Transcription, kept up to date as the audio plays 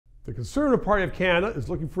The Conservative Party of Canada is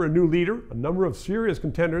looking for a new leader. A number of serious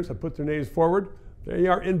contenders have put their names forward. They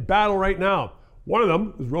are in battle right now. One of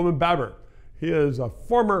them is Roman Baber. He is a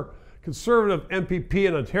former Conservative MPP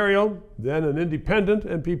in Ontario, then an independent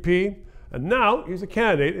MPP, and now he's a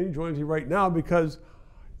candidate, and he joins you right now because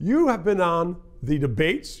you have been on the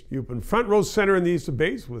debates. You've been front row center in these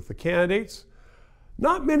debates with the candidates.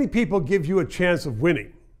 Not many people give you a chance of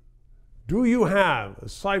winning. Do you have,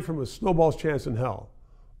 aside from a snowball's chance in hell,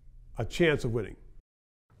 a chance of winning?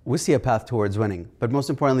 We see a path towards winning, but most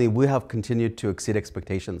importantly, we have continued to exceed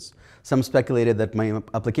expectations. Some speculated that my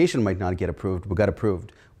application might not get approved. We got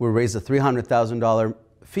approved. We raised a $300,000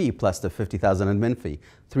 fee plus the $50,000 admin fee,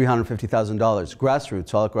 $350,000,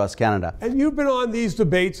 grassroots all across Canada. And you've been on these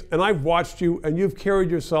debates, and I've watched you, and you've carried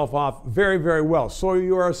yourself off very, very well. So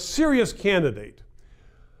you're a serious candidate.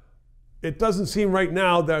 It doesn't seem right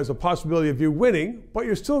now there's a possibility of you winning, but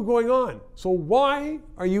you're still going on. So why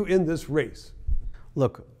are you in this race?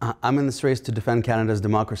 Look, I'm in this race to defend Canada's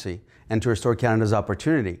democracy and to restore Canada's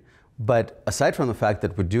opportunity. But aside from the fact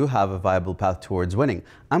that we do have a viable path towards winning,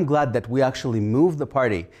 I'm glad that we actually moved the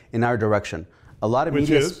party in our direction. A lot of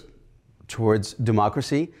media is towards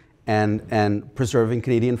democracy and preserving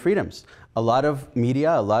Canadian freedoms. A lot of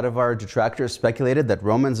media, a lot of our detractors speculated that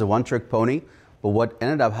Roman's a one-trick pony. But what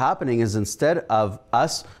ended up happening is instead of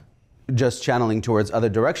us just channeling towards other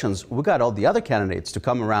directions, we got all the other candidates to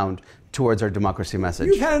come around towards our democracy message.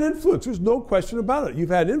 You've had an influence, there's no question about it. You've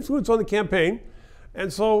had influence on the campaign,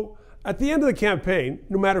 and so at the end of the campaign,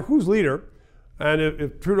 no matter who's leader, and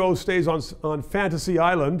if Trudeau stays on Fantasy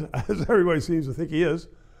Island, as everybody seems to think he is,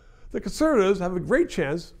 the Conservatives have a great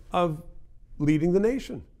chance of leading the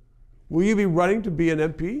nation. Will you be running to be an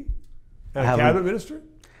MP and a cabinet minister?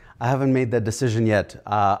 I haven't made that decision yet.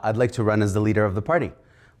 I'd like to run as the leader of the party.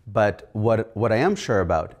 But what I am sure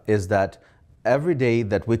about is that every day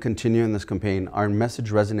that we continue in this campaign, our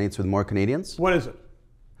message resonates with more Canadians. What is it?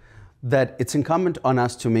 That it's incumbent on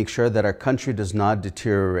us to make sure that our country does not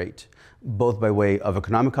deteriorate, both by way of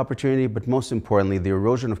economic opportunity, but most importantly, the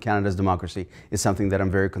erosion of Canada's democracy is something that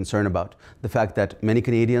I'm very concerned about. The fact that many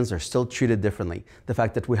Canadians are still treated differently, the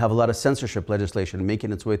fact that we have a lot of censorship legislation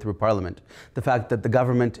making its way through Parliament, the fact that the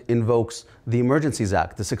government invokes the Emergencies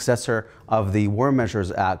Act, the successor of the War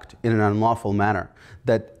Measures Act, in an unlawful manner,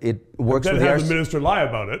 that it works with the minister lie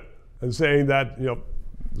about it and saying that, you know,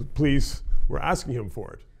 the police were asking him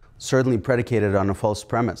for it. Certainly predicated on a false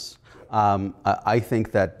premise. I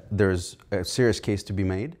think that there's a serious case to be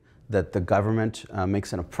made that the government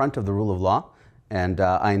makes an affront of the rule of law, and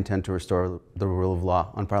I intend to restore the rule of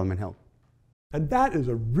law on Parliament Hill. And that is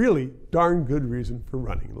a really darn good reason for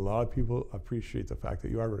running. A lot of people appreciate the fact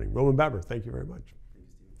that you are running. Roman Baber, thank you very much.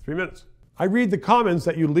 3 minutes. I read the comments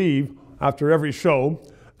that you leave after every show,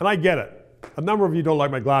 and I get it. A number of you don't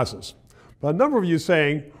like my glasses. But a number of you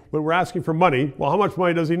saying, when we're asking for money, well, how much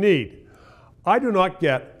money does he need? I do not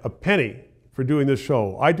get a penny for doing this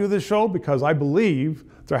show. I do this show because I believe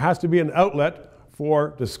there has to be an outlet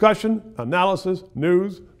for discussion, analysis,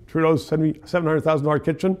 news, Trudeau's $700,000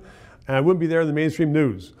 kitchen, and I wouldn't be there in the mainstream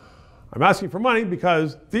news. I'm asking for money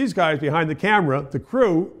because these guys behind the camera, the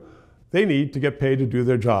crew, they need to get paid to do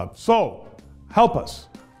their job. So, help us.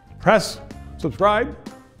 Press subscribe,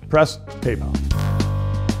 press PayPal.